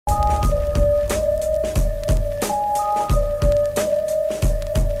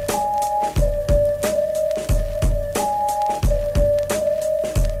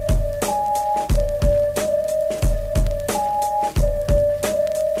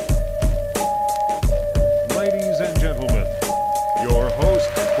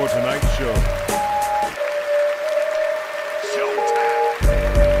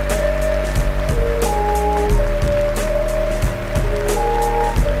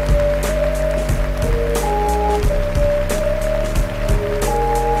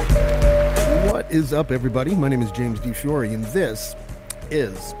is up, everybody? My name is James D. Fiore, and this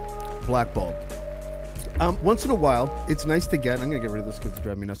is Blackballed. Once in a while, it's nice to get. I'm going to get rid of this because it's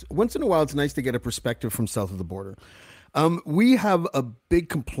driving me nuts. Once in a while, it's nice to get a perspective from south of the border. We have a big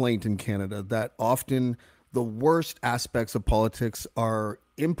complaint in Canada that often the worst aspects of politics are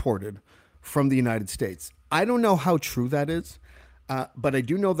imported from the United States. I don't know how true that is. But I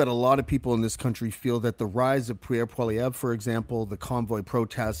do know that a lot of people in this country feel that the rise of Pierre Poilievre, for example, the convoy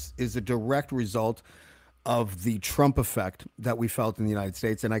protests, is a direct result of the Trump effect that we felt in the United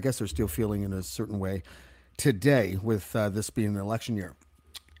States. And I guess they're still feeling in a certain way today with this being an election year.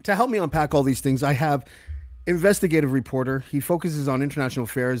 To help me unpack all these things, I have investigative reporter. He focuses on international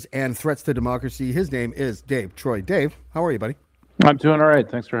affairs and threats to democracy. His name is Dave Troy. Dave, how are you, buddy? I'm doing all right.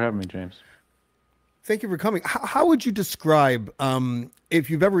 Thanks for having me, James. Thank you for coming. How would you describe,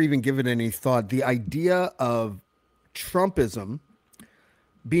 if you've ever even given any thought, the idea of Trumpism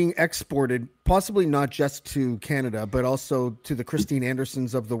being exported, possibly not just to Canada, but also to the Christine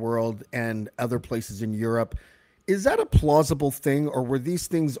Andersons of the world and other places in Europe? Is that a plausible thing, or were these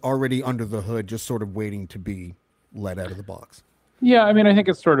things already under the hood, just sort of waiting to be let out of the box? Yeah, I mean, I think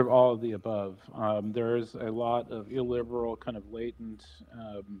it's sort of all of the above. There's a lot of illiberal, kind of latent,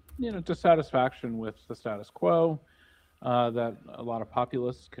 dissatisfaction with the status quo that a lot of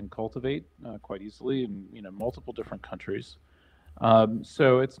populists can cultivate quite easily in, multiple different countries.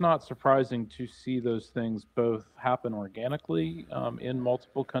 So it's not surprising to see those things both happen organically in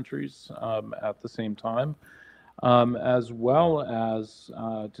multiple countries at the same time, as well as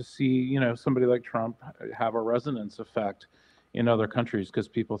to see, somebody like Trump have a resonance effect in other countries, because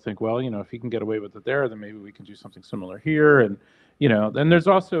people think, well, if he can get away with it there, then maybe we can do something similar here. And, then there's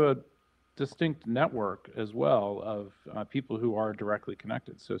also a distinct network as well of people who are directly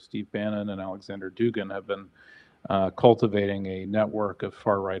connected. So Steve Bannon and Alexander Dugin have been cultivating a network of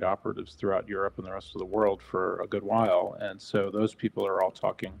far-right operatives throughout Europe and the rest of the world for a good while. And so those people are all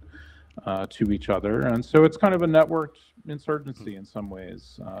talking to each other. And so it's kind of a networked insurgency in some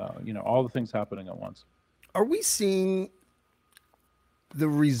ways, all the things happening at once. Are we seeing the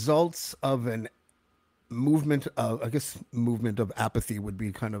results of an movement of, movement of apathy would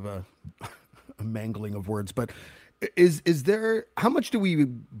be kind of a mangling of words, but is there, how much do we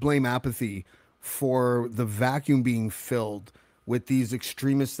blame apathy for the vacuum being filled with these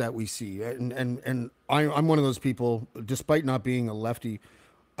extremists that we see? And I'm one of those people, despite not being a lefty,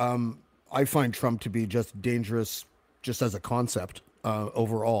 I find Trump to be just dangerous just as a concept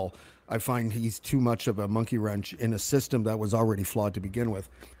overall. I find he's too much of a monkey wrench in a system that was already flawed to begin with.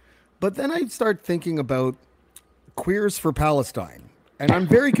 But then I start thinking about Queers for Palestine, and I'm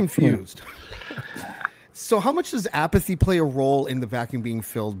very confused. So how much does apathy play a role in the vacuum being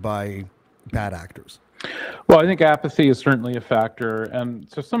filled by bad actors? Well, I think apathy is certainly a factor.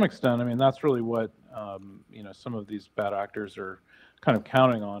 And to some extent, I mean, that's really what, some of these bad actors are kind of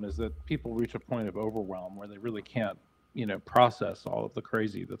counting on, is that people reach a point of overwhelm where they really can't process all of the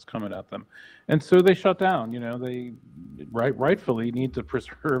crazy that's coming at them. And so they shut down. They rightfully need to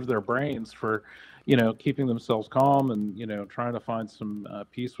preserve their brains for, keeping themselves calm and, trying to find some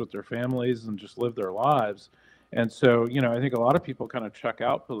peace with their families and just live their lives. And so, I think a lot of people kind of check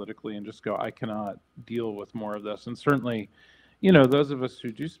out politically and just go, I cannot deal with more of this. And certainly, those of us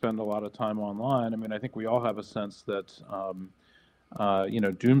who do spend a lot of time online, I mean, I think we all have a sense that,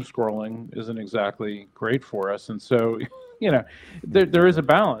 doom scrolling isn't exactly great for us. And so, there is a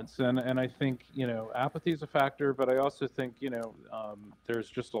balance. And I think, apathy is a factor, but I also think, there's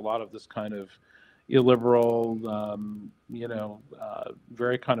just a lot of this kind of illiberal,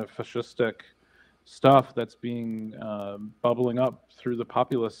 very kind of fascistic stuff that's being bubbling up through the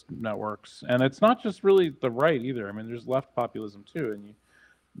populist networks. And it's not just really the right either. I mean, there's left populism too. And you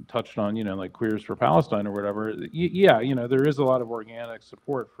touched on, like Queers for Palestine or whatever. There is a lot of organic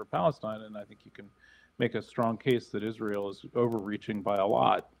support for Palestine, and I think you can make a strong case that Israel is overreaching by a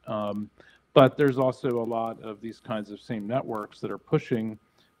lot. But there's also a lot of these kinds of same networks that are pushing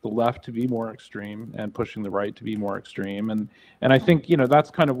the left to be more extreme and pushing the right to be more extreme. And I think,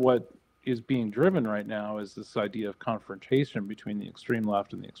 that's kind of what is being driven right now, is this idea of confrontation between the extreme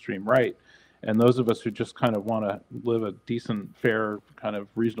left and the extreme right. And those of us who just kind of want to live a decent, fair, kind of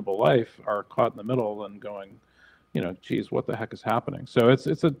reasonable life are caught in the middle and going, geez, what the heck is happening? So it's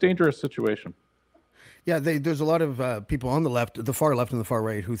a dangerous situation. Yeah, there's a lot of people on the left, the far left and the far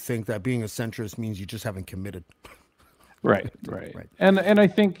right, who think that being a centrist means you just haven't committed. Right. And I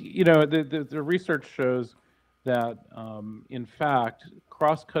think, the research shows that, in fact,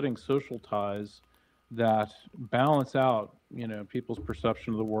 cross-cutting social ties that balance out, people's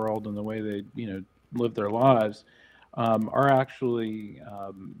perception of the world and the way they, live their lives, are actually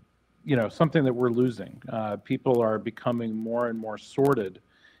something that we're losing. People are becoming more and more sorted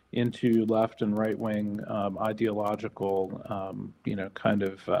into left and right wing ideological, kind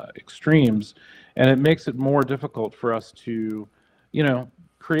of extremes, and it makes it more difficult for us to,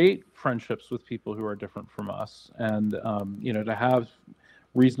 create friendships with people who are different from us, and to have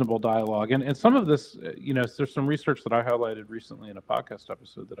reasonable dialogue. And some of this, there's some research that I highlighted recently in a podcast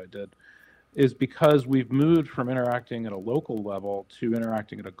episode that I did, is because we've moved from interacting at a local level to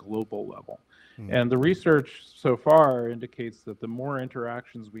interacting at a global level. And the research so far indicates that the more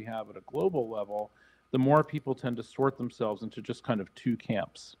interactions we have at a global level, the more people tend to sort themselves into just kind of two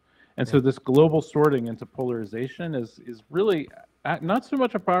camps. And so this global sorting into polarization is really not so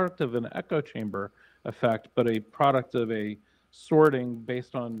much a product of an echo chamber effect, but a product of a sorting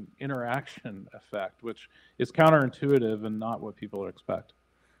based on interaction effect, which is counterintuitive and not what people expect.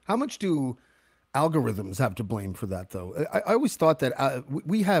 How much do algorithms have to blame for that, though? I always thought that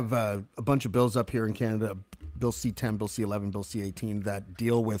we have a bunch of bills up here in Canada, Bill C-10, Bill C-11, Bill C-18, that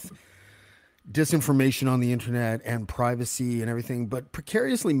deal with disinformation on the internet and privacy and everything. But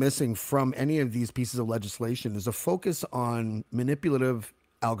precariously missing from any of these pieces of legislation is a focus on manipulative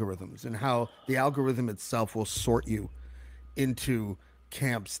algorithms and how the algorithm itself will sort you into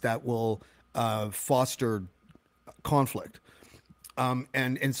camps that will foster conflict.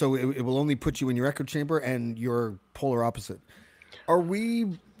 And so it will only put you in your echo chamber and your polar opposite. Are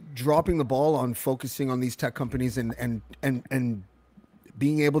we dropping the ball on focusing on these tech companies and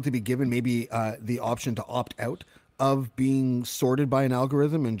being able to be given maybe the option to opt out of being sorted by an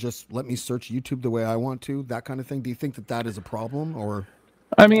algorithm and just let me search YouTube the way I want to, that kind of thing? Do you think that is a problem, or?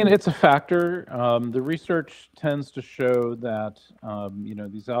 I mean, it's a factor. The research tends to show that,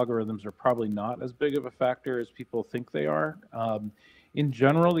 these algorithms are probably not as big of a factor as people think they are. In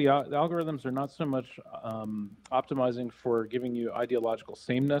general, the algorithms are not so much optimizing for giving you ideological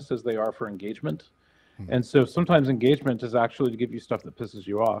sameness as they are for engagement. And so sometimes engagement is actually to give you stuff that pisses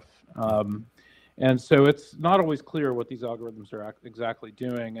you off. And so it's not always clear what these algorithms are exactly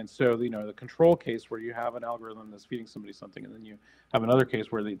doing. And so, the control case where you have an algorithm that's feeding somebody something, and then you have another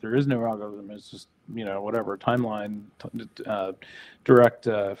case where there is no algorithm, it's just, whatever, timeline, direct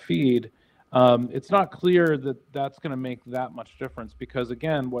feed. It's not clear that that's going to make that much difference because,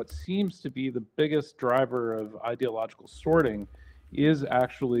 again, what seems to be the biggest driver of ideological sorting is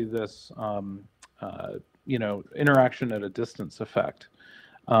actually this, interaction at a distance effect.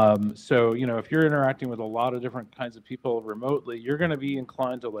 So, if you're interacting with a lot of different kinds of people remotely, you're going to be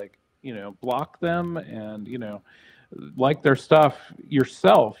inclined to block them and, like their stuff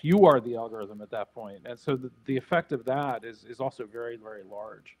yourself. You are the algorithm at that point. And so the effect of that is also very, very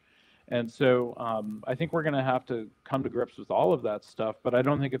large. And so I think we're going to have to come to grips with all of that stuff, but I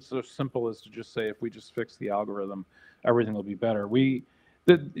don't think it's so simple as to just say, if we just fix the algorithm, everything will be better.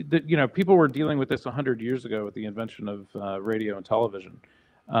 People were dealing with this 100 years ago with the invention of radio and television.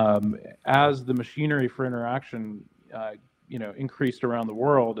 As the machinery for interaction, increased around the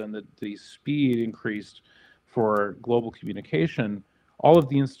world and the speed increased for global communication, all of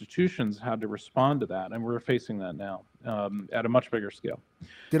the institutions had to respond to that, and we're facing that now at a much bigger scale.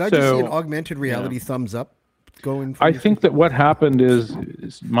 Did I just see an augmented reality thumbs up going? I think that what happened is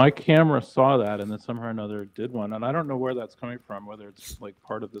my camera saw that and then somehow or another did one, and I don't know where that's coming from, whether it's like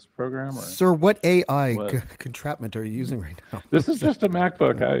part of this program or. Sir, what AI contraption are you using right now? This is just a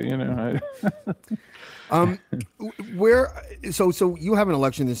MacBook. So you have an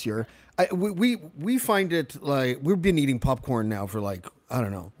election this year. We find it like we've been eating popcorn now for 8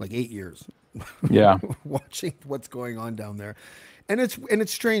 years. Yeah. Watching what's going on down there. And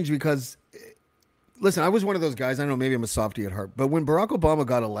it's strange because, listen, I was one of those guys, I don't know, maybe I'm a softie at heart, but when Barack Obama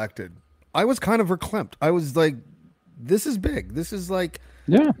got elected, I was kind of verklempt. I was like, this is big. This is like,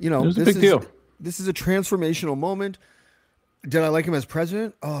 it was a big deal. This is a transformational moment. Did I like him as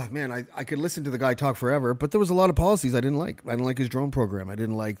president? Oh, man, I could listen to the guy talk forever, but there was a lot of policies I didn't like. I didn't like his drone program. I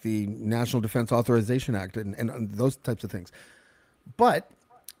didn't like the National Defense Authorization Act and those types of things. But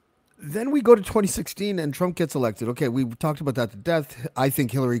then we go to 2016 and Trump gets elected. Okay, we talked about that to death. I think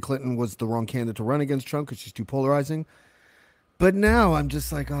Hillary Clinton was the wrong candidate to run against Trump because she's too polarizing. But now I'm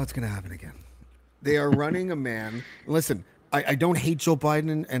just like, oh, it's going to happen again. They are running a man. Listen, I don't hate Joe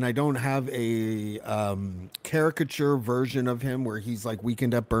Biden, and I don't have a caricature version of him where he's like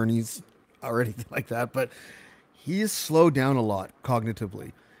Weekend at Bernie's or anything like that, but he is slowed down a lot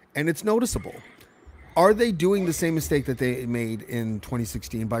cognitively, and it's noticeable. Are they doing the same mistake that they made in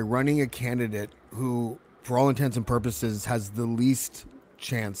 2016 by running a candidate who, for all intents and purposes, has the least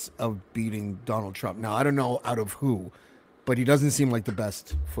chance of beating Donald Trump? Now, I don't know out of who, but he doesn't seem like the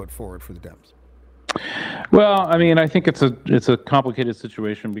best foot forward for the Dems. Well, I mean, I think it's a complicated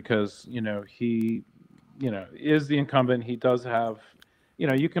situation because he is the incumbent. He does have,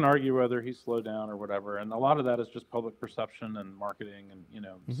 you can argue whether he's slowed down or whatever, and a lot of that is just public perception and marketing, and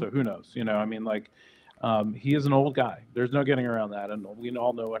Hmm. so who knows? I mean, like, he is an old guy. There's no getting around that, and we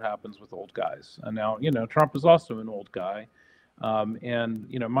all know what happens with old guys. And now, Trump is also an old guy. And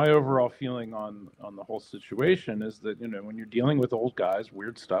my overall feeling on the whole situation is that when you're dealing with old guys,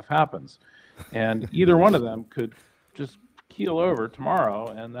 weird stuff happens, and either one of them could just keel over tomorrow,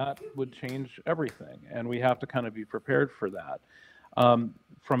 and that would change everything. And we have to kind of be prepared for that.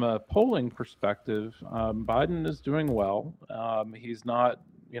 From a polling perspective, Biden is doing well. He's not,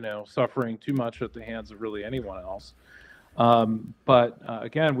 suffering too much at the hands of really anyone else. But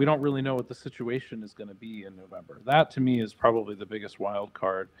again, we don't really know what the situation is going to be in November. That to me is probably the biggest wild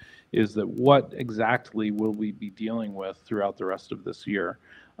card, is that what exactly will we be dealing with throughout the rest of this year?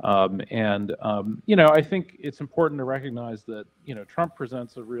 I think it's important to recognize that, Trump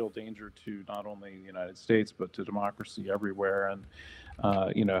presents a real danger to not only the United States, but to democracy everywhere, and,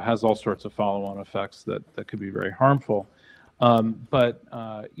 has all sorts of follow-on effects that could be very harmful.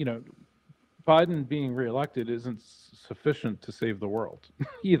 Biden being reelected isn't sufficient to save the world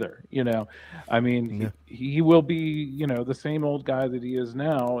either. I mean, Yeah. he will be, the same old guy that he is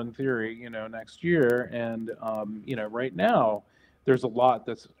now in theory, next year. And, right now there's a lot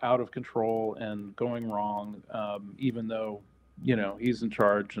that's out of control and going wrong, even though, he's in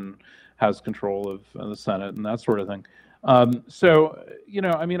charge and has control of the Senate and that sort of thing. I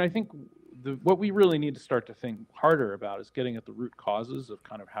mean, I think what we really need to start to think harder about is getting at the root causes of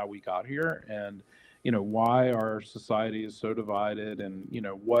kind of how we got here, and why our society is so divided, and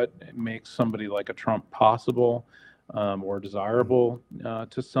what makes somebody like a Trump possible, or desirable,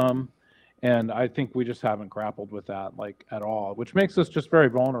 to some. And I think we just haven't grappled with that, like, at all, which makes us just very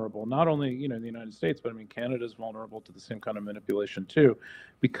vulnerable. Not only the United States, but I mean Canada's vulnerable to the same kind of manipulation too,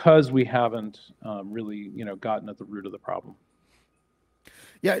 because we haven't really gotten at the root of the problem.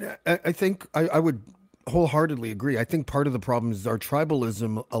 Yeah, I think I would wholeheartedly agree. I think part of the problem is our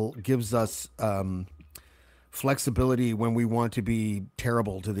tribalism gives us flexibility when we want to be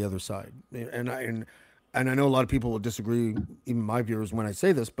terrible to the other side. And I know a lot of people will disagree, even my viewers, when I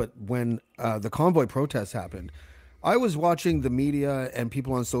say this, but when the convoy protests happened, I was watching the media and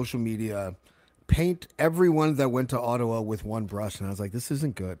people on social media paint everyone that went to Ottawa with one brush, and I was like, this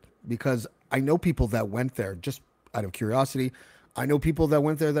isn't good, because I know people that went there just out of curiosity. I know people that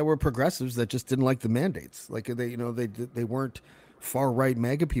went there that were progressives that just didn't like the mandates. Like, they weren't far right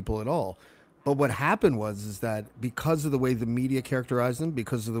MAGA people at all. But what happened is that because of the way the media characterized them,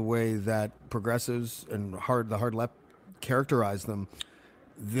 because of the way that progressives and the hard left characterized them,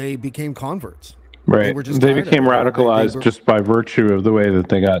 they became converts. They Right. were just They tired of became it. They radicalized were, just by virtue of the way that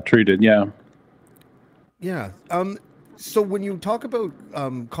they got treated. Yeah. yeah. So when you talk about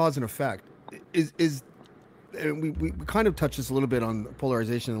cause and effect, is and we kind of touched this a little bit on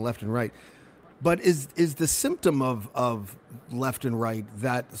polarization and left and right, but is the symptom of left and right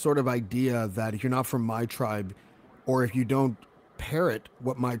that sort of idea that if you're not from my tribe, or if you don't parrot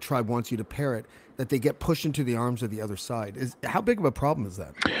what my tribe wants you to parrot, that they get pushed into the arms of the other side? Is How big of a problem is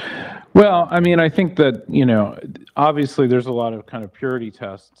that? Well, I mean, I think that, obviously there's a lot of kind of purity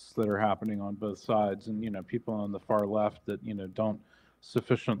tests that are happening on both sides, and, people on the far left that, don't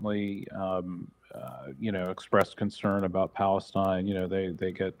sufficiently, express concern about Palestine.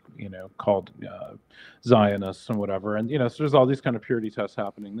 They get, called Zionists and whatever. And, so there's all these kind of purity tests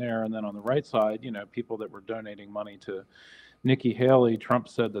happening there. And then on the right side, people that were donating money to Nikki Haley, Trump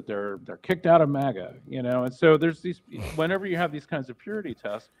said that they're kicked out of MAGA, and so there's these, whenever you have these kinds of purity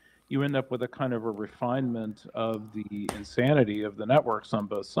tests, you end up with a kind of a refinement of the insanity of the networks on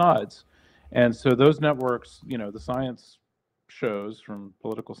both sides. And so those networks, the science shows from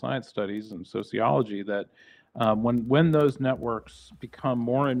political science studies and sociology that when those networks become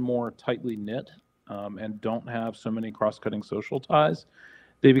more and more tightly knit, and don't have so many cross-cutting social ties,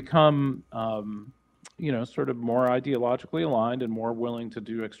 they become sort of more ideologically aligned and more willing to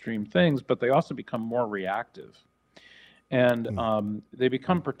do extreme things, but they also become more reactive. And they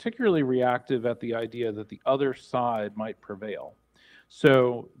become particularly reactive at the idea that the other side might prevail.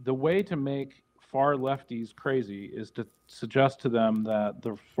 So the way to make far lefties crazy is to suggest to them that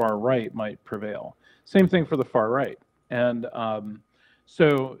the far right might prevail. Same thing for the far right. And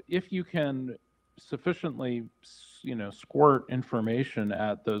so if you can sufficiently, squirt information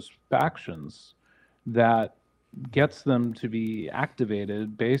at those factions that gets them to be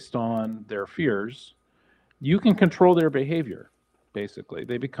activated based on their fears, you can control their behavior, basically.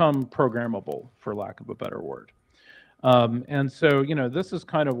 They become programmable, for lack of a better word. And so, this is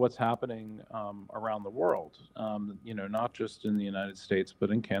kind of what's happening around the world, not just in the United States,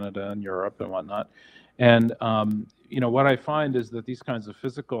 but in Canada and Europe and whatnot. And, what I find is that these kinds of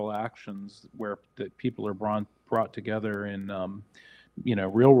physical actions where that people are brought together in,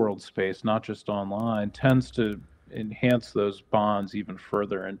 real world space, not just online, tends to enhance those bonds even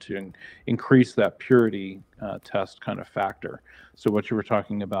further and to increase that purity test kind of factor. So what you were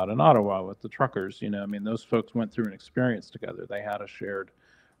talking about in Ottawa with the truckers, those folks went through an experience together. They had a shared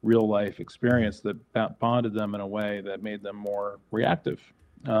real life experience that bonded them in a way that made them more reactive.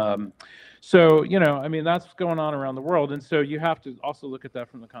 So, that's going on around the world. And so you have to also look at that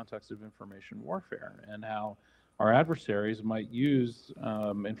from the context of information warfare and how our adversaries might use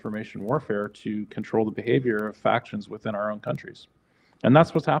information warfare to control the behavior of factions within our own countries. And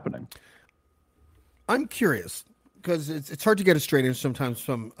that's what's happening. I'm curious, because it's hard to get it straight in sometimes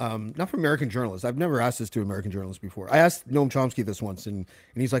from, not from American journalists. I've never asked this to American journalists before. I asked Noam Chomsky this once, and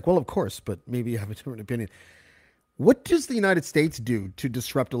he's like, well, of course, but maybe you have a different opinion. What does the United States do to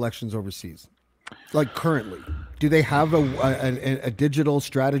disrupt elections overseas? Like currently, do they have a digital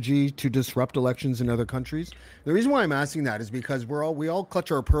strategy to disrupt elections in other countries? The reason why I'm asking that is because we all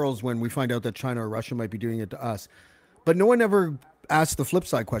clutch our pearls when we find out that China or Russia might be doing it to us, but no one ever asked the flip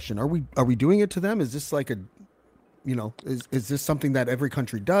side question: Are we doing it to them? Is this like is this something that every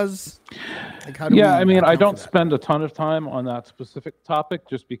country does? Like, how do we I don't spend a ton of time on that specific topic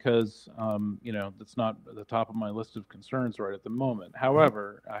just because, that's not at the top of my list of concerns right at the moment.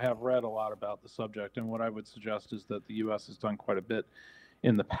 However, I have read a lot about the subject, and what I would suggest is that the U.S. has done quite a bit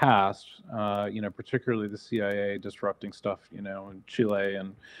in the past, particularly the CIA disrupting stuff, in Chile.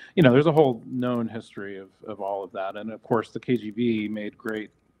 And, there's a whole known history of all of that. And, of course, the KGB made great,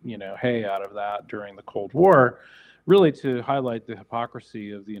 hay out of that during the Cold War, really to highlight the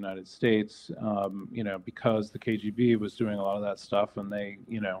hypocrisy of the United States, because the KGB was doing a lot of that stuff, and they,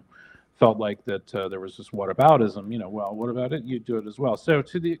 felt like that there was this whataboutism. Well, what about it? You do it as well. So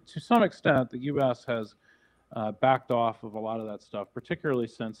to some extent, the U.S. has backed off of a lot of that stuff, particularly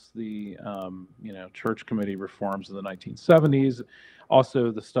since the Church Committee reforms in the 1970s.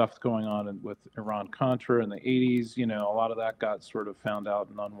 Also, the stuff going on with Iran-Contra in the 80s, a lot of that got sort of found out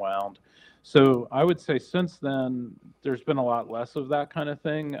and unwound. So I would say since then, there's been a lot less of that kind of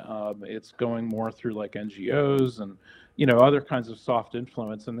thing. It's going more through like NGOs and, other kinds of soft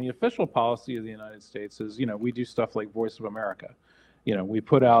influence. And the official policy of the United States is, we do stuff like Voice of America. We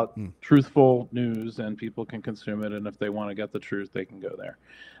put out truthful news and people can consume it. And if they want to get the truth, they can go there.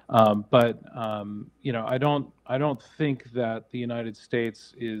 But I don't think that the United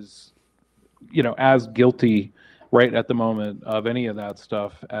States is, as guilty right at the moment of any of that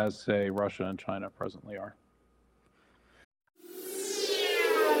stuff as, say, Russia and China presently are.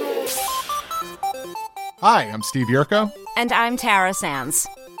 Hi, I'm Steve Yerko. And I'm Tara Sands.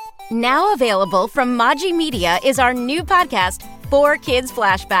 Now available from Maji Media is our new podcast, 4Kids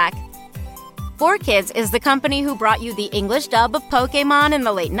Flashback. 4Kids is the company who brought you the English dub of Pokémon in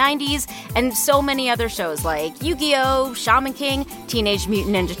the late 90s and so many other shows like Yu-Gi-Oh!, Shaman King, Teenage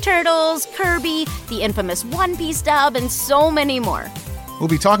Mutant Ninja Turtles, Kirby, the infamous One Piece dub, and so many more. We'll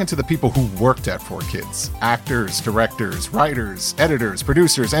be talking to the people who worked at 4Kids. Actors, directors, writers, editors,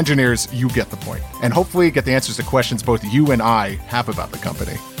 producers, engineers, you get the point. And hopefully get the answers to questions both you and I have about the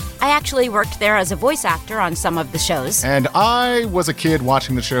company. I actually worked there as a voice actor on some of the shows. And I was a kid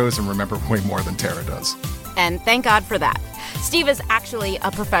watching the shows and remember way more than Tara does. And thank God for that. Steve is actually a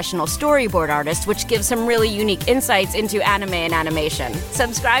professional storyboard artist, which gives some really unique insights into anime and animation.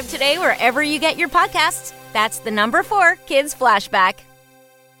 Subscribe today wherever you get your podcasts. That's the number 4 Kids Flashback.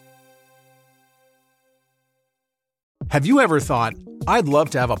 Have you ever thought, I'd love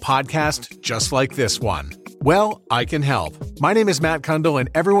to have a podcast just like this one? Well, I can help. My name is Matt Kundle, and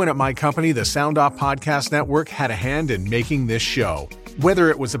everyone at my company, the Sound Off Podcast Network, had a hand in making this show. Whether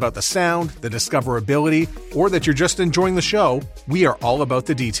it was about the sound, the discoverability, or that you're just enjoying the show, we are all about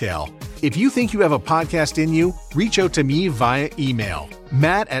the detail. If you think you have a podcast in you, reach out to me via email,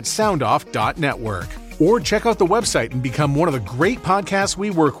 matt@soundoff.network, or check out the website and become one of the great podcasts we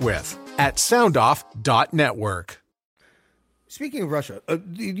work with at soundoff.network. Speaking of Russia,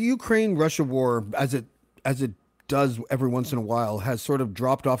 the Ukraine-Russia war, as it does every once in a while, has sort of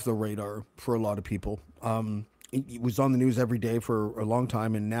dropped off the radar for a lot of people. It was on the news every day for a long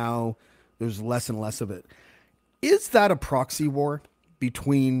time, and now there's less and less of it. Is that a proxy war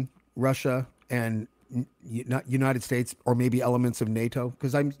between Russia and United States, or maybe elements of NATO?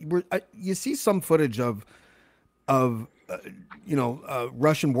 Because you see some footage of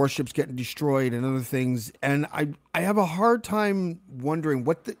Russian warships getting destroyed and other things, and I have a hard time wondering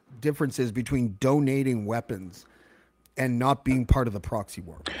what the difference is between donating weapons and not being part of the proxy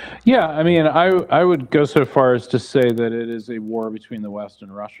war? Yeah, I mean, I would go so far as to say that it is a war between the West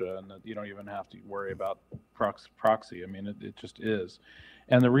and Russia, and that you don't even have to worry about proxy. I mean, it just is.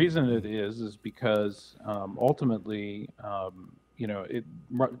 And the reason it is because ultimately,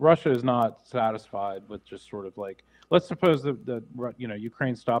 Russia is not satisfied with just sort of like, let's suppose that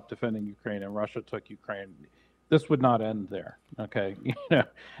Ukraine stopped defending Ukraine and Russia took Ukraine. This would not end there. Okay,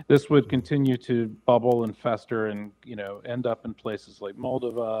 this would continue to bubble and fester, and end up in places like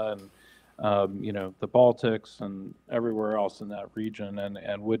Moldova and the Baltics and everywhere else in that region,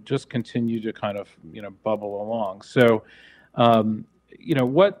 and would just continue to kind of bubble along. So,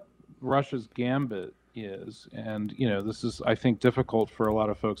 what Russia's gambit is, and this is, I think, difficult for a lot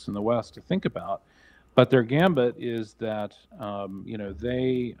of folks in the West to think about. But their gambit is that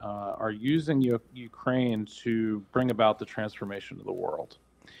they are using Ukraine to bring about the transformation of the world.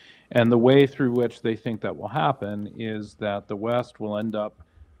 And the way through which they think that will happen is that the West will end up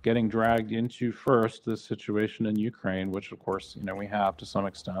getting dragged into first this situation in Ukraine, which of course we have to some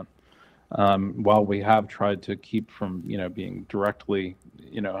extent, while we have tried to keep from being directly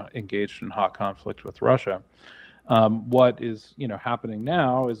engaged in hot conflict with Russia. What is happening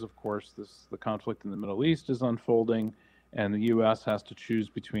now is, of course, the conflict in the Middle East is unfolding, and the U.S. has to choose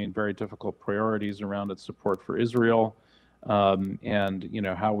between very difficult priorities around its support for Israel, and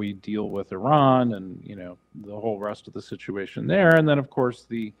how we deal with Iran, and the whole rest of the situation there. And then, of course,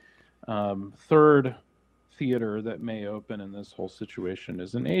 the third theater that may open in this whole situation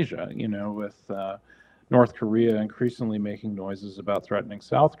is in Asia. With North Korea increasingly making noises about threatening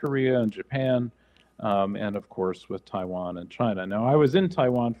South Korea and Japan. And of course, with Taiwan and China. Now, I was in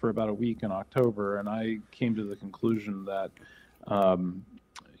Taiwan for about a week in October, and I came to the conclusion that,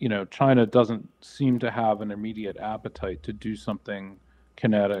 China doesn't seem to have an immediate appetite to do something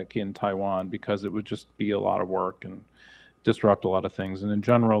kinetic in Taiwan, because it would just be a lot of work and disrupt a lot of things. And in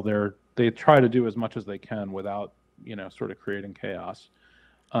general, they try to do as much as they can without, sort of creating chaos.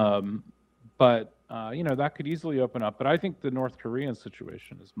 But that could easily open up. But I think the North Korean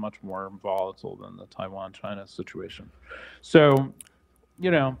situation is much more volatile than the Taiwan-China situation. So,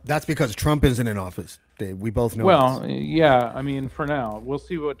 that's because Trump isn't in office, Dave. We both know. Well, this. Yeah. I mean, for now, we'll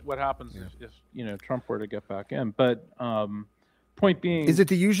see what happens if Trump were to get back in. But point being, is it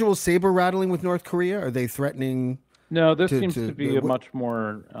the usual saber rattling with North Korea? Are they threatening? No, this seems to be a much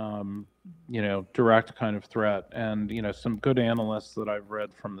more direct kind of threat. And some good analysts that I've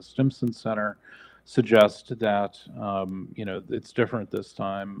read from the Stimson Center suggest that it's different this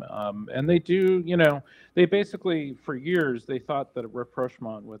time, and they do. They basically, for years, they thought that a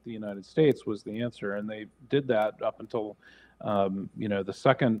rapprochement with the United States was the answer, and they did that up until the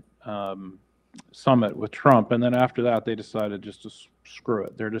second summit with Trump, and then after that, they decided just to screw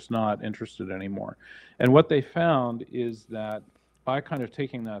it. They're just not interested anymore. And what they found is that by kind of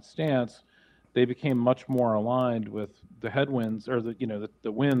taking that stance, they became much more aligned with the headwinds, or the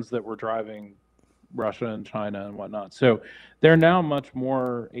winds that were driving Russia and China and whatnot. So they're now much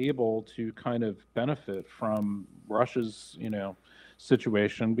more able to kind of benefit from Russia's,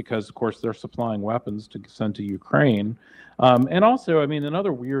 situation, because of course they're supplying weapons to send to Ukraine. And also, I mean,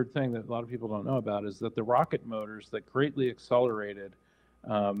 another weird thing that a lot of people don't know about is that the rocket motors that greatly accelerated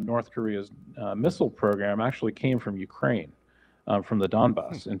North Korea's missile program actually came from Ukraine, from the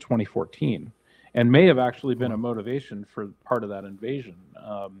Donbass in 2014, and may have actually been a motivation for part of that invasion.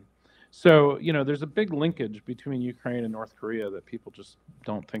 So, there's a big linkage between Ukraine and North Korea that people just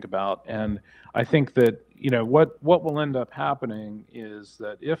don't think about. And I think that, what will end up happening is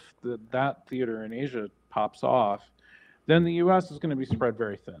that if that theater in Asia pops off, then the U.S. is going to be spread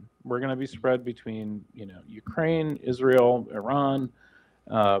very thin. We're going to be spread between, Ukraine, Israel, Iran,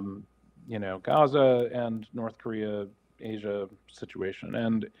 Gaza, and North Korea, Asia situation.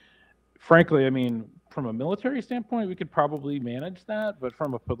 And frankly, I mean, from a military standpoint, we could probably manage that. But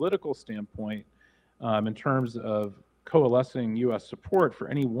from a political standpoint, in terms of coalescing U.S. support for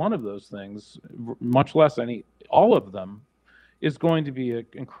any one of those things, much less all of them, is going to be an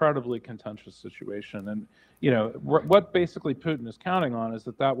incredibly contentious situation. And, what basically Putin is counting on is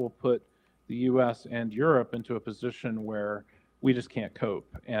that will put the U.S. and Europe into a position where we just can't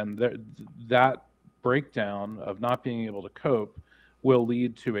cope. And that breakdown of not being able to cope will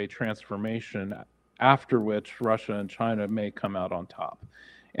lead to a transformation, after which Russia and China may come out on top.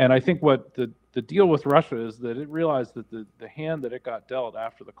 And I think what the deal with Russia is that it realized that the hand that it got dealt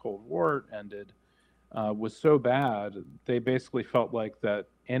after the Cold War ended was so bad, they basically felt like that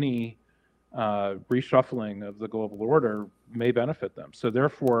any reshuffling of the global order may benefit them. So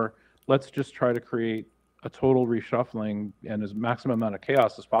therefore, let's just try to create a total reshuffling and as maximum amount of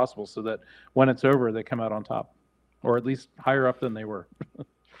chaos as possible, so that when it's over, they come out on top. or at least higher up than they were.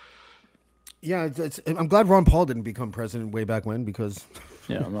 Yeah, I'm glad Ron Paul didn't become president way back when, because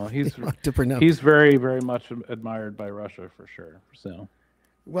Yeah, well, he's different now. he's very, very much admired by Russia for sure. So,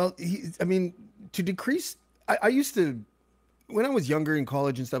 Well, I mean, to decrease, I used to, when I was younger in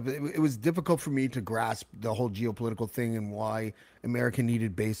college and stuff, it was difficult for me to grasp the whole geopolitical thing and why America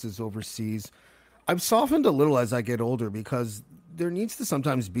needed bases overseas. I've softened a little as I get older, because there needs to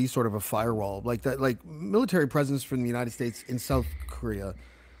sometimes be sort of a firewall like that, like military presence from the United States in South Korea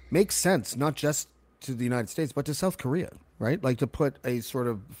makes sense, not just to the United States, but to South Korea, right? Like to put a sort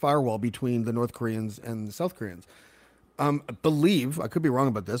of firewall between the North Koreans and the South Koreans. I believe, I could be wrong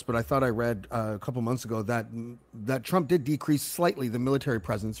about this, but I thought I read a couple months ago that Trump did decrease slightly the military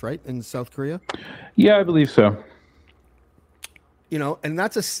presence, right, in South Korea. yeah, I believe so. You know, and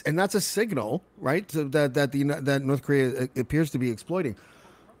that's a signal, right, that North Korea appears to be exploiting.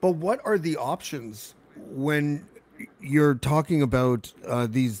 But what are the options when you're talking about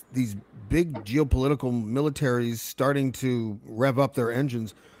these big geopolitical militaries starting to rev up their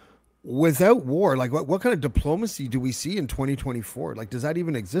engines without war? Like, what kind of diplomacy do we see in 2024? Like, does that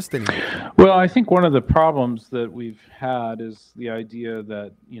even exist anymore? Well, I think one of the problems that we've had is the idea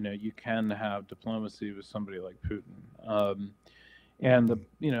that, you know, you can have diplomacy with somebody like Putin. And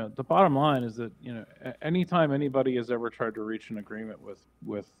the bottom line is that, you know, anytime anybody has ever tried to reach an agreement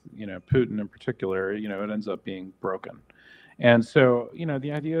with you know, Putin in particular, you know, it ends up being broken. And so, you know,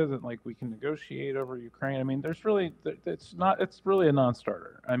 the idea that like we can negotiate over Ukraine, I mean, it's really a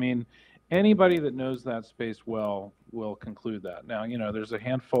non-starter. I mean, anybody that knows that space well will conclude that. Now, you know, there's a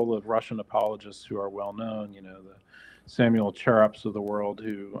handful of Russian apologists who are well known, you know, the Samuel Cherups of the world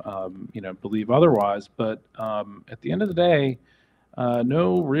who, you know, believe otherwise. But at the end of the day,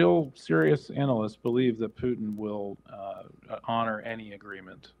 no real serious analysts believe that Putin will honor any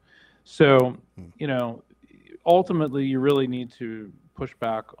agreement. So, you know, ultimately, you really need to push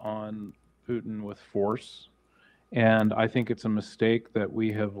back on Putin with force. And I think it's a mistake that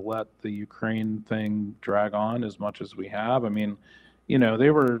we have let the Ukraine thing drag on as much as we have. I mean, you know,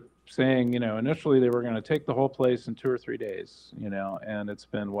 they were saying, you know, initially they were going to take the whole place in 2 or 3 days, you know, and it's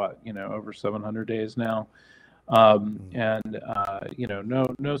been what, you know, over 700 days now. You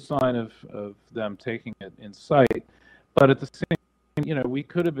know, no sign of them taking it in sight. But at the same time, you know, we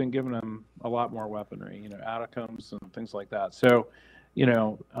could have been giving them a lot more weaponry, you know, ATACMS and things like that. So, you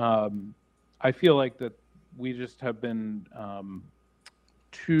know, I feel like that we just have been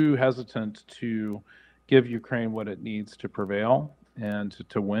too hesitant to give Ukraine what it needs to prevail and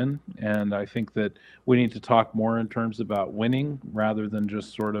to win. And I think that we need to talk more in terms about winning rather than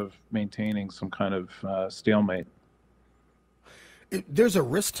just sort of maintaining some kind of stalemate. There's a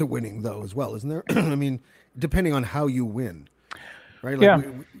risk to winning, though, as well, isn't there? I mean, depending on how you win, right? Like, yeah.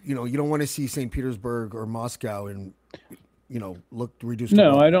 You know, you don't want to see St. Petersburg or Moscow and, you know, look reduced.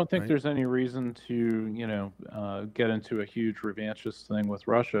 No, to I don't think right? there's any reason to, you know, get into a huge revanchist thing with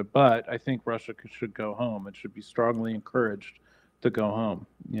Russia. But I think Russia should go home. It should be strongly encouraged to go home,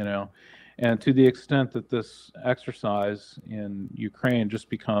 you know. And to the extent that this exercise in Ukraine just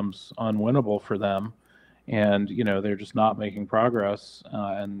becomes unwinnable for them, and, you know, they're just not making progress,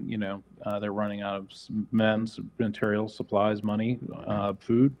 and, you know, they're running out of men's materials, supplies, money,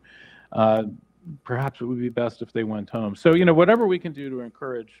 food, perhaps it would be best if they went home. So, you know, whatever we can do to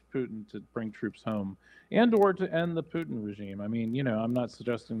encourage Putin to bring troops home and or to end the Putin regime. I mean, you know, I'm not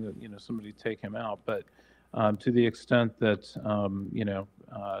suggesting that, you know, somebody take him out, but to the extent that, you know,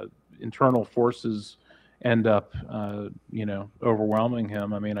 internal forces end up, you know, overwhelming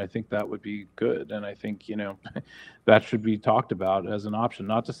him, I mean, I think that would be good. And I think, you know, that should be talked about as an option.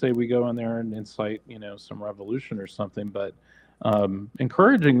 Not to say we go in there and incite, you know, some revolution or something, but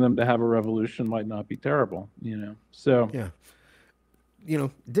encouraging them to have a revolution might not be terrible, you know. So, yeah. You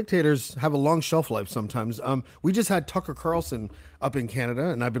know, dictators have a long shelf life sometimes. We just had Tucker Carlson up in Canada,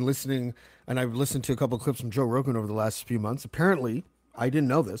 and I've listened to a couple of clips from Joe Rogan over the last few months. Apparently, I didn't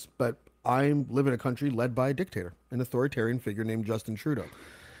know this, but I live in a country led by a dictator, an authoritarian figure named Justin Trudeau.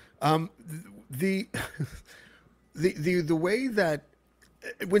 The way that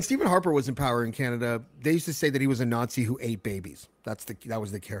when Stephen Harper was in power in Canada, they used to say that he was a Nazi who ate babies. That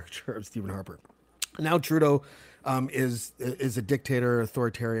was the character of Stephen Harper. Now Trudeau is a dictator,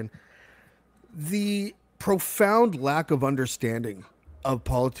 authoritarian. The profound lack of understanding of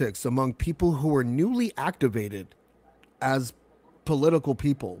politics among people who are newly activated as political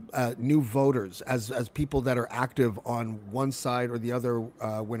people, new voters, as people that are active on one side or the other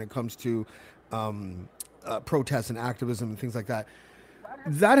when it comes to protests and activism and things like that.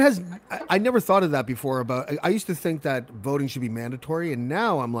 That has, I never thought of that before. I used to think that voting should be mandatory, and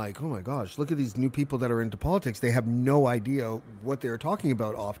now I'm like, oh my gosh, look at these new people that are into politics. They have no idea what they're talking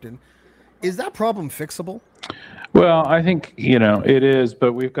about often. Is that problem fixable? Well, I think, it is,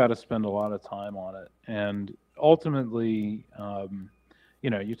 but we've got to spend a lot of time on it. And ultimately,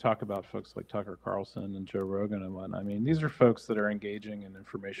 you talk about folks like Tucker Carlson and Joe Rogan and whatnot. I mean, these are folks that are engaging in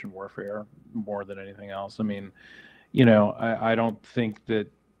information warfare more than anything else. I mean, I don't think that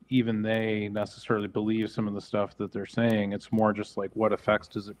even they necessarily believe some of the stuff that they're saying. It's more just like, what effects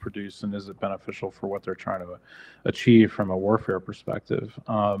does it produce, and is it beneficial for what they're trying to achieve from a warfare perspective?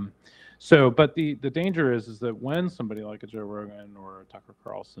 But the danger is that when somebody like a Joe Rogan or a Tucker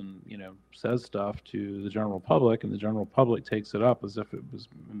Carlson, says stuff to the general public, and the general public takes it up as if it was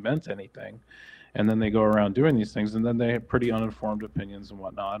meant anything, and then they go around doing these things, and then they have pretty uninformed opinions and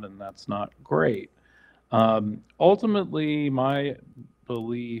whatnot, and that's not great. Ultimately, my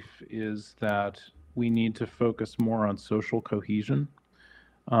belief is that we need to focus more on social cohesion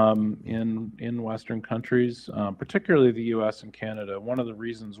in Western countries, particularly the U.S. and Canada. One of the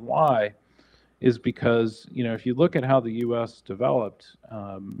reasons why is because, if you look at how the U.S. developed,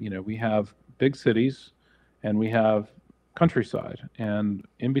 we have big cities and we have countryside, and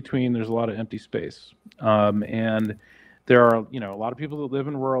in between there's a lot of empty space. And there are, a lot of people that live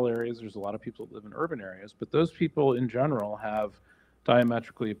in rural areas. There's a lot of people that live in urban areas, but those people in general have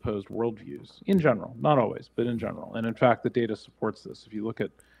diametrically opposed worldviews in general, not always, but in general. And in fact, the data supports this. If you look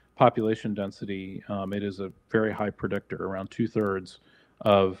at population density, it is a very high predictor, around 2/3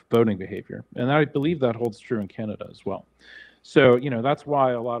 of voting behavior. And I believe that holds true in Canada as well. So, that's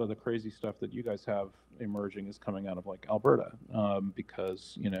why a lot of the crazy stuff that you guys have emerging is coming out of like Alberta,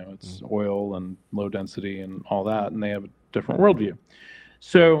 because, it's oil and low density and all that, and they have a different worldview.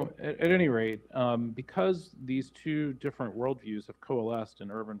 So at any rate, because these two different worldviews have coalesced in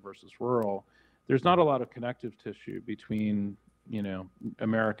urban versus rural, there's not a lot of connective tissue between,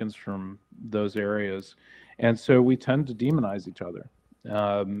 Americans from those areas. And so we tend to demonize each other.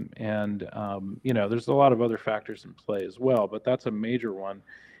 There's a lot of other factors in play as well, but that's a major one.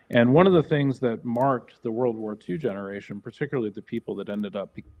 And one of the things that marked the World War II generation, particularly the people that ended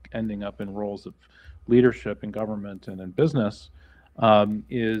up in roles of leadership in government and in business,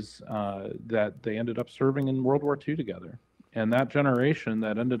 is that they ended up serving in World War II together. And that generation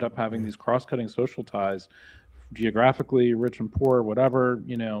that ended up having these cross-cutting social ties, geographically, rich and poor, whatever,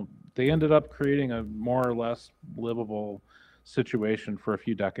 they ended up creating a more or less livable situation for a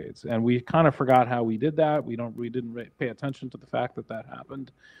few decades. And we kind of forgot how we did that. We didn't pay attention to the fact that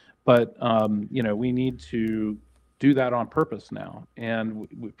happened. But, we need to do that on purpose now, and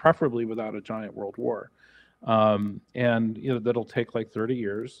preferably without a giant world war. That'll take like 30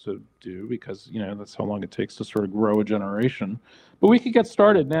 years to do, because, that's how long it takes to sort of grow a generation. But we could get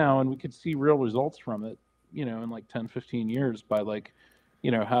started now, and we could see real results from it, in like 10, 15 years by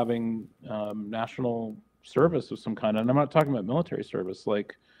having national service of some kind. And I'm not talking about military service,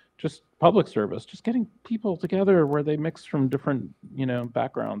 like just public service, just getting people together where they mix from different,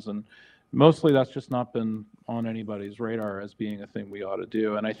 backgrounds. And mostly that's just not been on anybody's radar as being a thing we ought to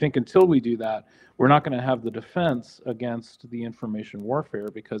do. And I think until we do that, we're not going to have the defense against the information warfare,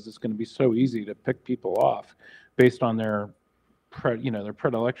 because it's going to be so easy to pick people off based on their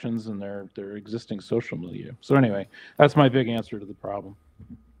predilections and their existing social milieu. So anyway, that's my big answer to the problem.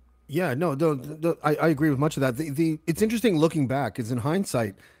 Yeah, no, I agree with much of that. It's interesting looking back, is in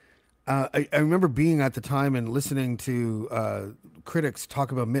hindsight, I remember being at the time and listening to critics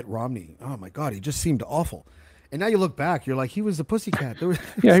talk about Mitt Romney. Oh my God, he just seemed awful. And now you look back, you're like, he was a pussycat. He was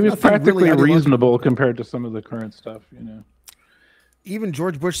practically really reasonable compared to some of the current stuff, Even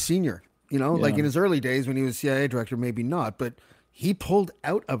George Bush Sr., like in his early days when he was CIA director, maybe not, but he pulled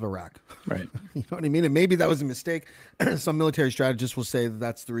out of Iraq. Right. You know what I mean? And maybe that was a mistake. Some military strategists will say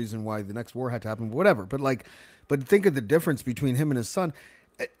that's the reason why the next war had to happen, whatever. But think of the difference between him and his son.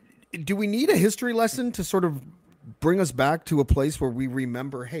 Do we need a history lesson to sort of bring us back to a place where we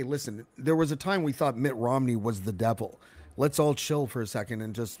remember, hey, listen, there was a time we thought Mitt Romney was the devil. Let's all chill for a second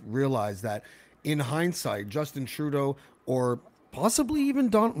and just realize that in hindsight, Justin Trudeau, or possibly even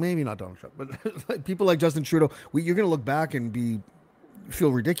maybe not Donald Trump, but people like Justin Trudeau, you're going to look back and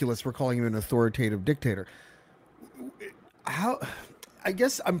feel ridiculous for calling him an authoritative dictator. I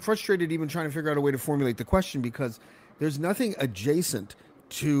guess I'm frustrated even trying to figure out a way to formulate the question, because there's nothing adjacent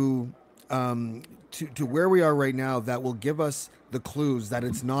to where we are right now that will give us the clues that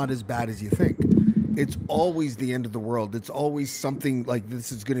it's not as bad as you think. It's always the end of the world. It's always something like,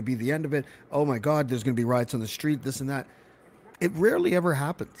 this is going to be the end of it. Oh my God, there's going to be riots on the street, this and that. It rarely ever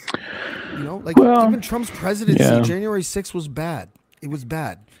happens. Even Trump's presidency, January 6th was bad. It was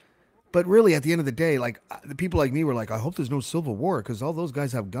bad. But really, at the end of the day, like the people like me were like, I hope there's no civil war because all those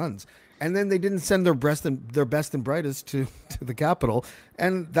guys have guns. And then they didn't send their best and brightest to the Capitol.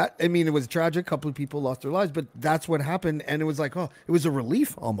 And that, I mean, it was tragic. A couple of people lost their lives, but that's what happened. And it was like, oh, it was a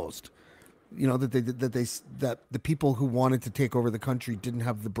relief almost. You know, that the people who wanted to take over the country didn't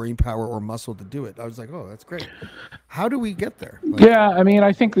have the brain power or muscle to do it. I was like, oh, that's great. How do we get there? Like, yeah, I mean,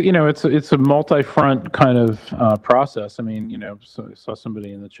 I think, you know, it's a multi-front kind of process. I mean, you know, so I saw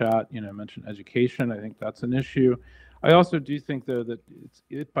somebody in the chat, you know, mention education. I think that's an issue. I also do think, though, that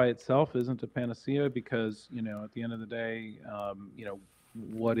it by itself isn't a panacea because, you know, at the end of the day, you know,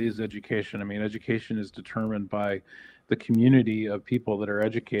 what is education? I mean, education is determined by the community of people that are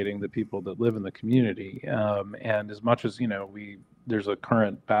educating the people that live in the community. And as much as, you know, there's a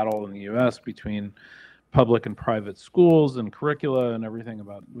current battle in the U.S. between public and private schools and curricula and everything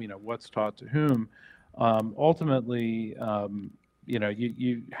about, you know, what's taught to whom, ultimately, you know,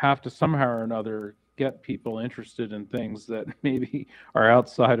 you have to somehow or another get people interested in things that maybe are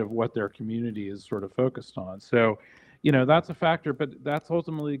outside of what their community is sort of focused on. So, you know, that's a factor, but that's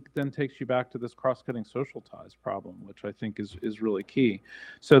ultimately then takes you back to this cross-cutting social ties problem, which I think is really key.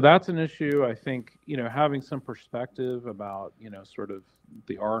 So that's an issue. I think, you know, having some perspective about, you know, sort of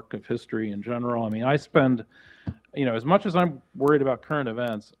the arc of history in general. I mean, I spend, you know, as much as I'm worried about current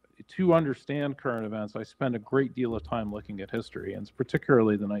events, to understand current events, I spend a great deal of time looking at history, and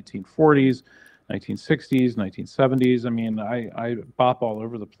particularly the 1940s, 1960s, 1970s. I mean, I bop all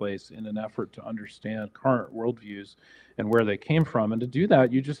over the place in an effort to understand current worldviews and where they came from. And to do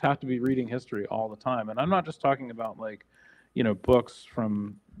that, you just have to be reading history all the time. And I'm not just talking about, like, you know, books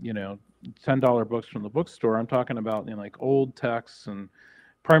from, you know, $10 books from the bookstore. I'm talking about, you know, like old texts and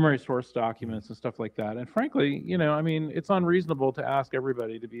primary source documents and stuff like that. And frankly, you know, I mean, it's unreasonable to ask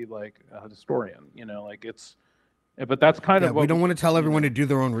everybody to be like a historian, you know, like but that's kind of what we don't want to tell everyone to do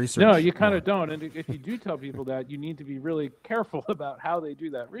their own research. No, you kind of don't. And if you do tell people that, you need to be really careful about how they do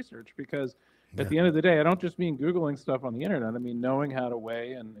that research, because at the end of the day, I don't just mean Googling stuff on the internet. I mean knowing how to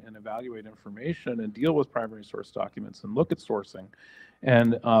weigh and evaluate information and deal with primary source documents and look at sourcing.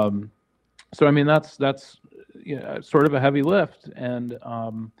 And so, I mean, that's you know, sort of a heavy lift. And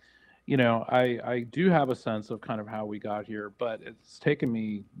you know, I do have a sense of kind of how we got here, but it's taken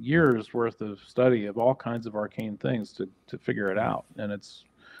me years worth of study of all kinds of arcane things to figure it out. And it's,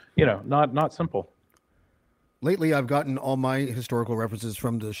 you know, not simple. Lately, I've gotten all my historical references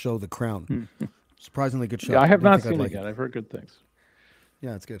from the show The Crown. Surprisingly good show. Yeah, I have not seen it yet. I've heard good things.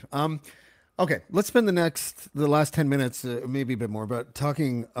 Yeah, it's good. Okay, let's spend the last 10 minutes, maybe a bit more, but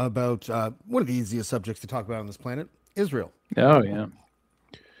talking about one of the easiest subjects to talk about on this planet, Israel. Oh, yeah.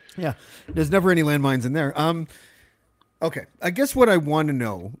 Yeah, there's never any landmines in there. Okay, I guess what I want to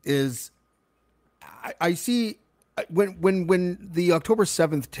know is, I see when the October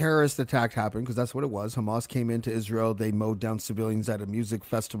 7th terrorist attack happened, because that's what it was. Hamas came into Israel. They mowed down civilians at a music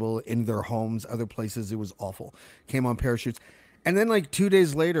festival, in their homes, other places. It was awful. Came on parachutes. And then, like 2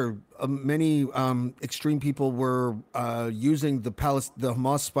 days later, many extreme people were using the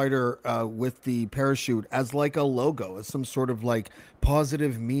Hamas spider with the parachute as like a logo, as some sort of like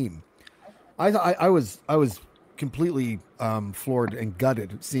positive meme. I was completely floored and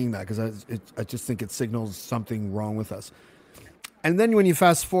gutted seeing that, because I just think it signals something wrong with us. And then when you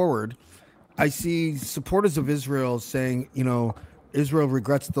fast forward, I see supporters of Israel saying, you know, Israel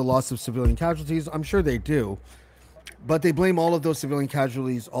regrets the loss of civilian casualties. I'm sure they do. But they blame all of those civilian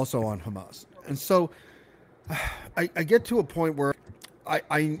casualties also on Hamas. And so I get to a point where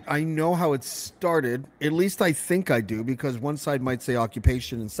I know how it started. At least I think I do, because one side might say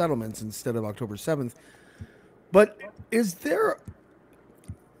occupation and settlements instead of October 7th. But is there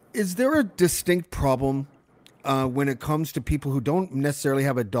a distinct problem when it comes to people who don't necessarily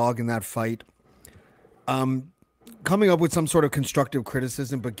have a dog in that fight, coming up with some sort of constructive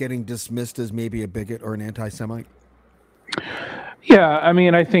criticism but getting dismissed as maybe a bigot or an anti-Semite? Yeah, I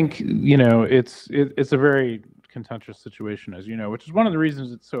mean, I think, you know, it's a very contentious situation, as you know, which is one of the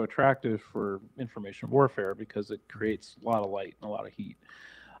reasons it's so attractive for information warfare, because it creates a lot of light and a lot of heat.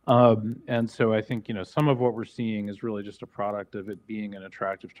 And so I think, you know, some of what we're seeing is really just a product of it being an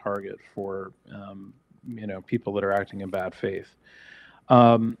attractive target for, you know, people that are acting in bad faith.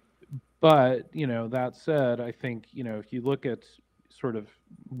 But, you know, that said, I think, you know, if you look at sort of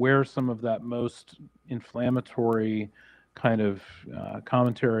where some of that most inflammatory kind of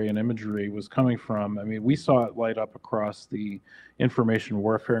commentary and imagery was coming from. I mean, we saw it light up across the information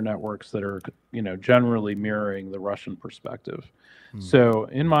warfare networks that are, generally mirroring the Russian perspective. So,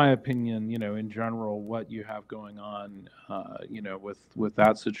 in my opinion, in general, what you have going on, with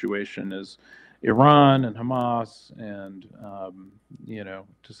that situation is Iran and Hamas and,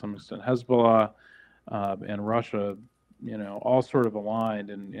 to some extent Hezbollah and Russia, all sort of aligned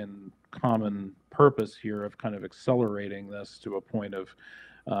in common purpose here of kind of accelerating this to a point of,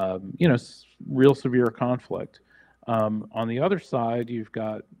 real severe conflict. On the other side, you've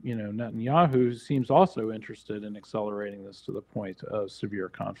got, Netanyahu, who seems also interested in accelerating this to the point of severe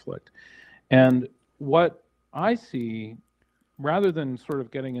conflict. And what I see, rather than sort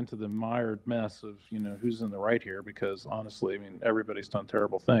of getting into the mired mess of, who's in the right here, because honestly, I mean, everybody's done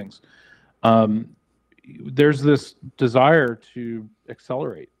terrible things. There's this desire to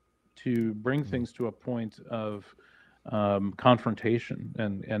accelerate, to bring things to a point of confrontation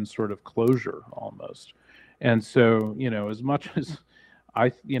and sort of closure almost. And so, as much as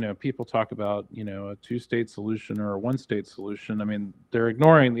people talk about, a two-state solution or a one-state solution, I mean, they're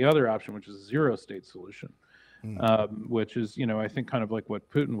ignoring the other option, which is a zero-state solution, which is, I think kind of like what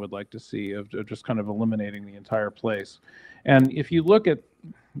Putin would like to see of just kind of eliminating the entire place. And if you look at,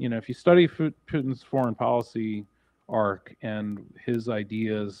 if you study Putin's foreign policy arc and his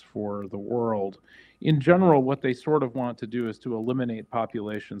ideas for the world, in general, what they sort of want to do is to eliminate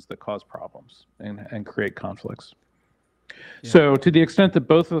populations that cause problems and create conflicts. Yeah. So to the extent that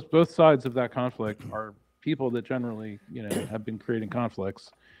both sides of that conflict are people that generally, have been creating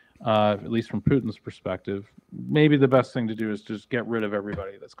conflicts, at least from Putin's perspective, maybe the best thing to do is just get rid of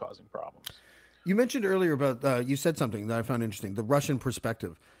everybody that's causing problems. You mentioned earlier about, you said something that I found interesting, the Russian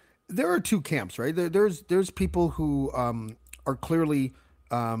perspective. There are two camps, right? There's people who are clearly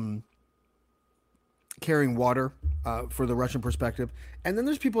carrying water for the Russian perspective. And then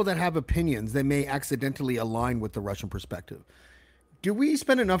there's people that have opinions that may accidentally align with the Russian perspective. Do we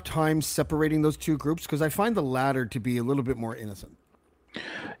spend enough time separating those two groups? Because I find the latter to be a little bit more innocent.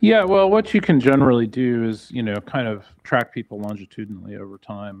 Yeah, well, what you can generally do is, kind of track people longitudinally over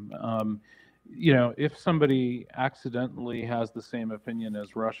time. If somebody accidentally has the same opinion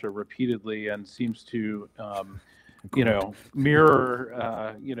as Russia repeatedly and seems to,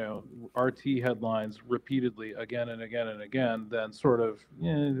 mirror, RT headlines repeatedly again and again and again, then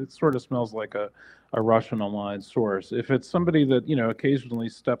it sort of smells like a Russian aligned source. If it's somebody that, occasionally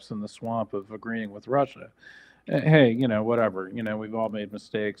steps in the swamp of agreeing with Russia, hey, whatever, we've all made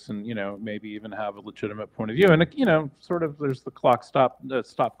mistakes and, maybe even have a legitimate point of view. And, sort of there's the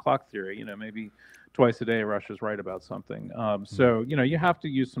stop clock theory, maybe twice a day Russia's right about something. So, you have to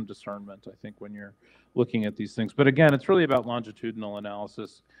use some discernment, I think, when you're looking at these things. But again, it's really about longitudinal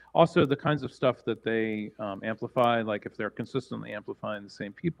analysis. Also, the kinds of stuff that they amplify, like if they're consistently amplifying the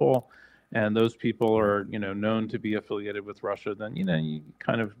same people, and those people are, known to be affiliated with Russia, then, you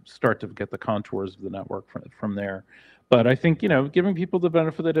kind of start to get the contours of the network from there. But I think, giving people the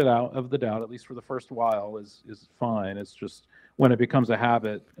benefit of the doubt, at least for the first while, is fine. It's just when it becomes a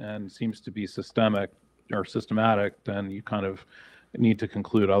habit and seems to be systematic, then you kind of need to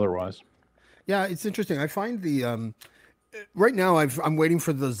conclude otherwise. Yeah, it's interesting. I find the right now I'm waiting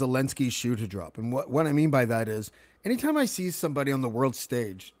for the Zelensky shoe to drop. And what I mean by that is anytime I see somebody on the world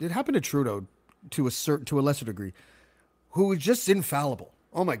stage, it happened to Trudeau to a lesser degree, who is just infallible.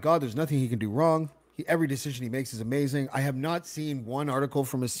 Oh my God, there's nothing he can do wrong. Every decision he makes is amazing. I have not seen one article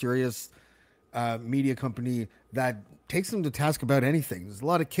from a serious media company that takes him to task about anything. There's a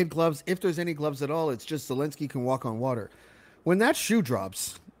lot of kid gloves. If there's any gloves at all, it's just Zelensky can walk on water. When that shoe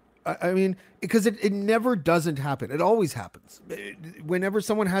drops, I mean, because it never doesn't happen. It always happens. Whenever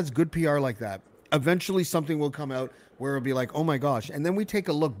someone has good PR like that, eventually something will come out where it'll be like, oh my gosh. And then we take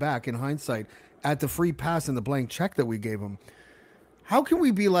a look back in hindsight at the free pass and the blank check that we gave him. How can we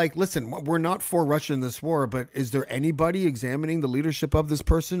be like, listen, we're not for Russia in this war, but is there anybody examining the leadership of this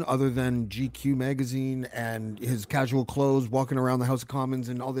person other than GQ magazine and his casual clothes, walking around the House of Commons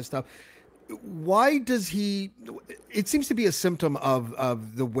and all this stuff? Why does it seems to be a symptom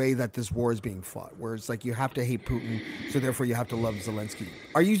of the way that this war is being fought, where it's like you have to hate Putin, so therefore you have to love Zelensky.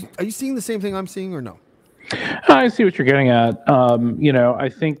 Are you seeing the same thing I'm seeing or no? I see what you're getting at. I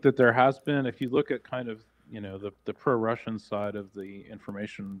think that there has been, if you look at kind of, the pro-Russian side of the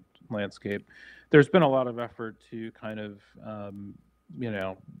information landscape, there's been a lot of effort to kind of,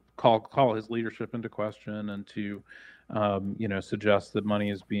 call his leadership into question and to, suggest that money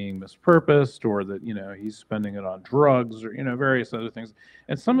is being mispurposed or that, he's spending it on drugs or, various other things.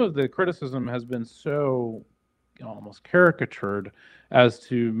 And some of the criticism has been so almost caricatured as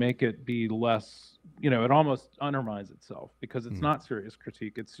to make it be less, it almost undermines itself because it's not serious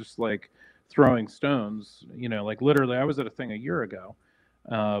critique. It's just like throwing stones, like literally I was at a thing a year ago,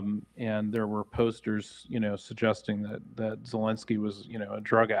 and there were posters, suggesting that Zelensky was, a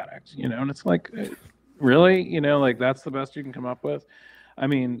drug addict, and it's like, really, like that's the best you can come up with. I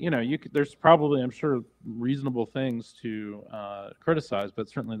mean, there's probably, I'm sure, reasonable things to criticize, but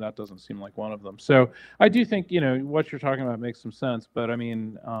certainly that doesn't seem like one of them. So I do think, what you're talking about makes some sense. But I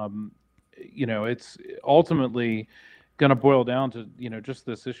mean, it's ultimately going to boil down to, just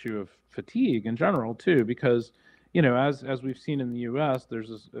this issue of fatigue in general, too, because, as we've seen in the U.S.,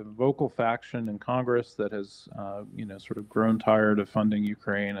 there's a vocal faction in Congress that has, sort of grown tired of funding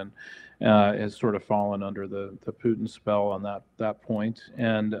Ukraine and has sort of fallen under the Putin spell on that point.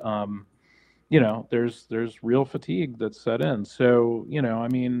 And, there's real fatigue that's set in. So, I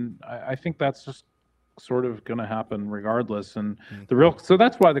mean, I think that's just sort of going to happen regardless. And so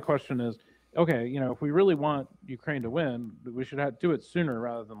that's why the question is, okay, if we really want Ukraine to win, we should do it sooner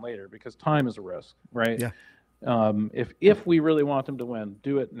rather than later because time is a risk, right? Yeah. If we really want them to win,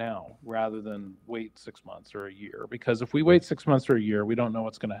 do it now rather than wait 6 months or a year. Because if we wait 6 months or a year, we don't know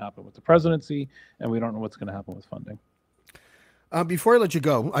what's going to happen with the presidency, and we don't know what's going to happen with funding. Before I let you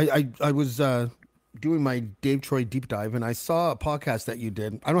go, I was doing my Dave Troy deep dive, and I saw a podcast that you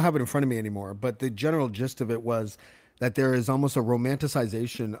did. I don't have it in front of me anymore, but the general gist of it was that there is almost a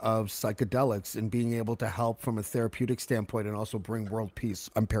romanticization of psychedelics and being able to help from a therapeutic standpoint and also bring world peace.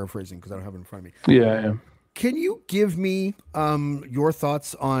 I'm paraphrasing because I don't have it in front of me. Yeah. Can you give me your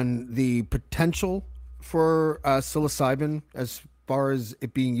thoughts on the potential for psilocybin as far as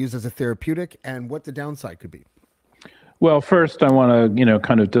it being used as a therapeutic and what the downside could be? Well, first, I want to,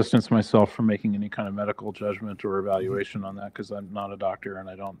 kind of distance myself from making any kind of medical judgment or evaluation on that because I'm not a doctor and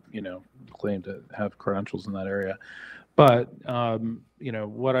I don't, claim to have credentials in that area. But,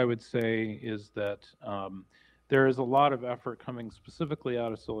 what I would say is that there is a lot of effort coming specifically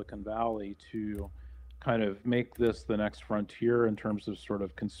out of Silicon Valley to kind of make this the next frontier in terms of sort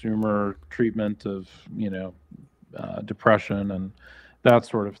of consumer treatment of, depression and that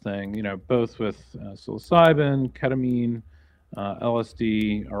sort of thing, both with psilocybin, ketamine,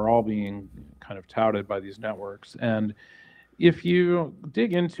 LSD are all being kind of touted by these networks. And if you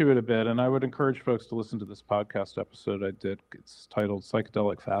dig into it a bit, and I would encourage folks to listen to this podcast episode I did, it's titled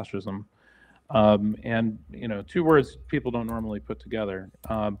Psychedelic Fascism. And, two words people don't normally put together.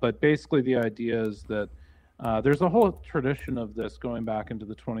 But basically the idea is that there's a whole tradition of this going back into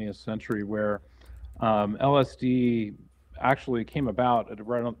the 20th century where LSD actually came about at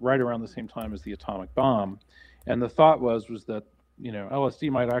right around the same time as the atomic bomb. And the thought was that,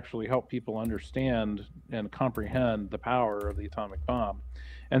 LSD might actually help people understand and comprehend the power of the atomic bomb.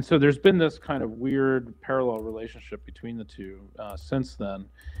 And so there's been this kind of weird parallel relationship between the two since then.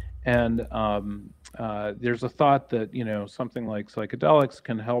 And there's a thought that, something like psychedelics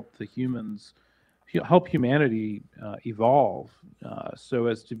can help humanity evolve so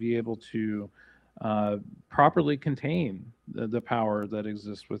as to be able to properly contain the power that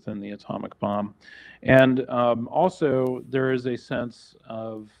exists within the atomic bomb. And also there is a sense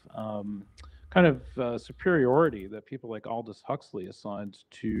of kind of superiority that people like Aldous Huxley assigned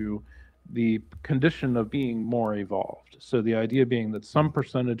to the condition of being more evolved. So the idea being that some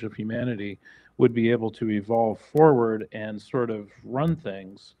percentage of humanity would be able to evolve forward and sort of run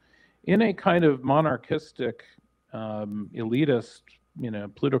things in a kind of monarchistic, elitist,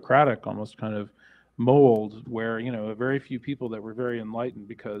 plutocratic almost kind of mold where, very few people that were very enlightened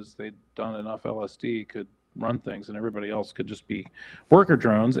because they'd done enough LSD could run things and everybody else could just be worker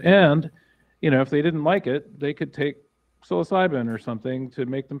drones. And, if they didn't like it, they could take psilocybin or something to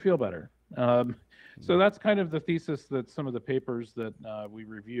make them feel better. So that's kind of the thesis that some of the papers that we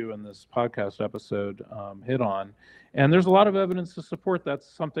review in this podcast episode hit on. And there's a lot of evidence to support that's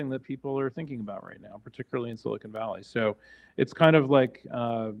something that people are thinking about right now, particularly in Silicon Valley. So it's kind of like,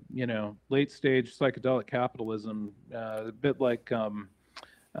 late stage psychedelic capitalism, a bit like,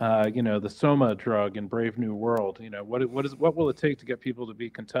 the Soma drug in Brave New World. What will it take to get people to be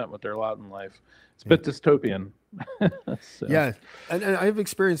content with their lot in life? It's a bit dystopian. So. Yeah, and I have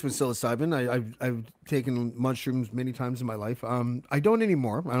experience with psilocybin. I've taken mushrooms many times in my life. I don't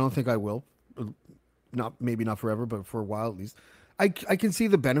anymore. I don't think I will. Maybe not forever, but for a while at least. I can see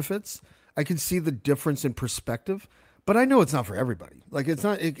the benefits. I can see the difference in perspective, but I know it's not for everybody. Like it's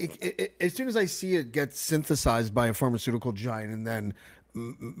not. As soon as I see it get synthesized by a pharmaceutical giant and then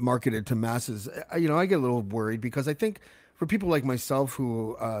marketed to masses, I get a little worried because I think for people like myself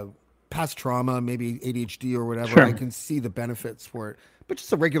who past trauma, maybe ADHD or whatever, sure, I can see the benefits for it. But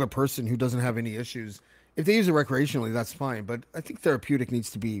just a regular person who doesn't have any issues, if they use it recreationally, that's fine. But I think therapeutic needs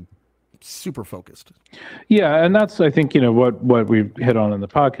to be super focused. Yeah, and that's, I think, what we've hit on in the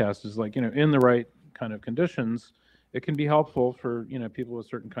podcast is like, in the right kind of conditions, it can be helpful for, people with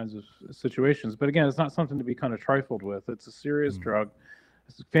certain kinds of situations. But again, it's not something to be kind of trifled with. It's a serious drug.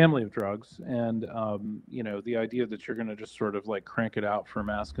 It's a family of drugs. And, the idea that you're going to just sort of like crank it out for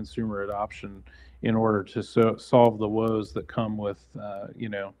mass consumer adoption in order to solve the woes that come with,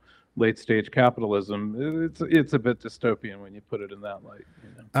 late stage capitalism, it's a bit dystopian when you put it in that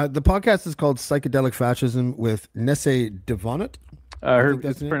light. The podcast is called Psychedelic Fascism with Neshe Devanut.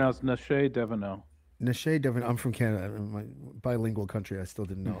 It's pronounced Neshe Devanut. Neshe Devanut. I'm from Canada, my bilingual country. I still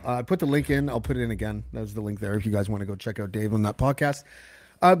didn't know. I put the link in. I'll put it in again. There's the link there if you guys want to go check out Dave on that podcast.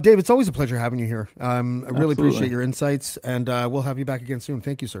 Dave, it's always a pleasure having you here. I really appreciate your insights, and we'll have you back again soon.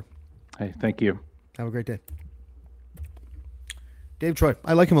 Thank you, sir. Hey, thank you. Have a great day. Dave Troy,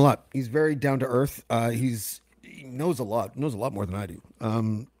 I like him a lot. He's very down to earth. He knows a lot more than I do.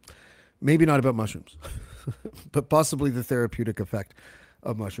 Maybe not about mushrooms, but possibly the therapeutic effect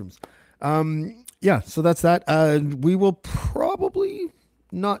of mushrooms. So that's that. We will probably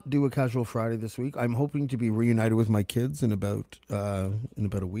not do a Casual Friday this week. I'm hoping to be reunited with my kids in about a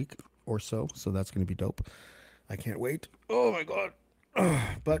week or so. So that's going to be dope. I can't wait. Oh my God.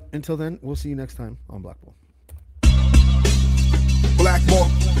 But until then, we'll see you next time on Black Ball. Blackmore,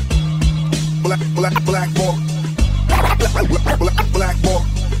 Blackmore, Blackmore, Blackmore, Blackmore.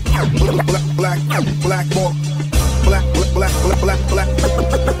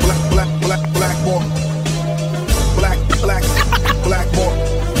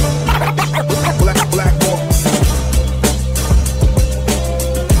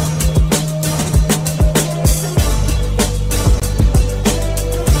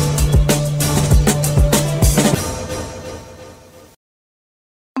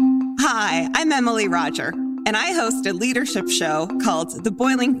 Hi, I'm Emily Roger, and I host a leadership show called The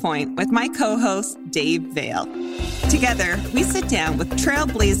Boiling Point with my co-host, Dave Vale. Together, we sit down with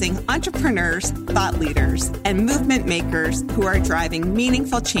trailblazing entrepreneurs, thought leaders, and movement makers who are driving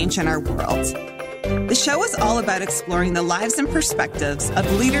meaningful change in our world. The show is all about exploring the lives and perspectives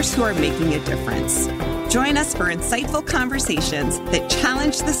of leaders who are making a difference. Join us for insightful conversations that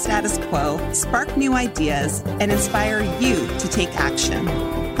challenge the status quo, spark new ideas, and inspire you to take action.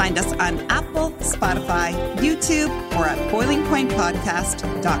 Find us on Apple, Spotify, YouTube, or at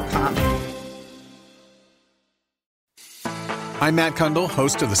boilingpointpodcast.com. I'm Matt Kundle,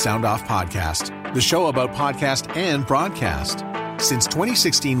 host of the Sound Off Podcast, the show about podcast and broadcast. Since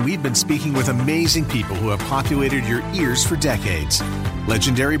 2016, we've been speaking with amazing people who have populated your ears for decades.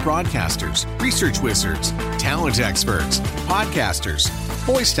 Legendary broadcasters, research wizards, talent experts, podcasters,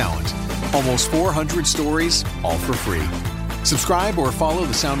 voice talent. Almost 400 stories, all for free. Subscribe or follow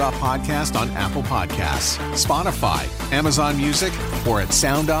the Sound Off Podcast on Apple Podcasts, Spotify, Amazon Music, or at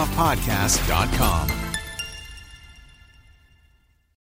soundoffpodcast.com.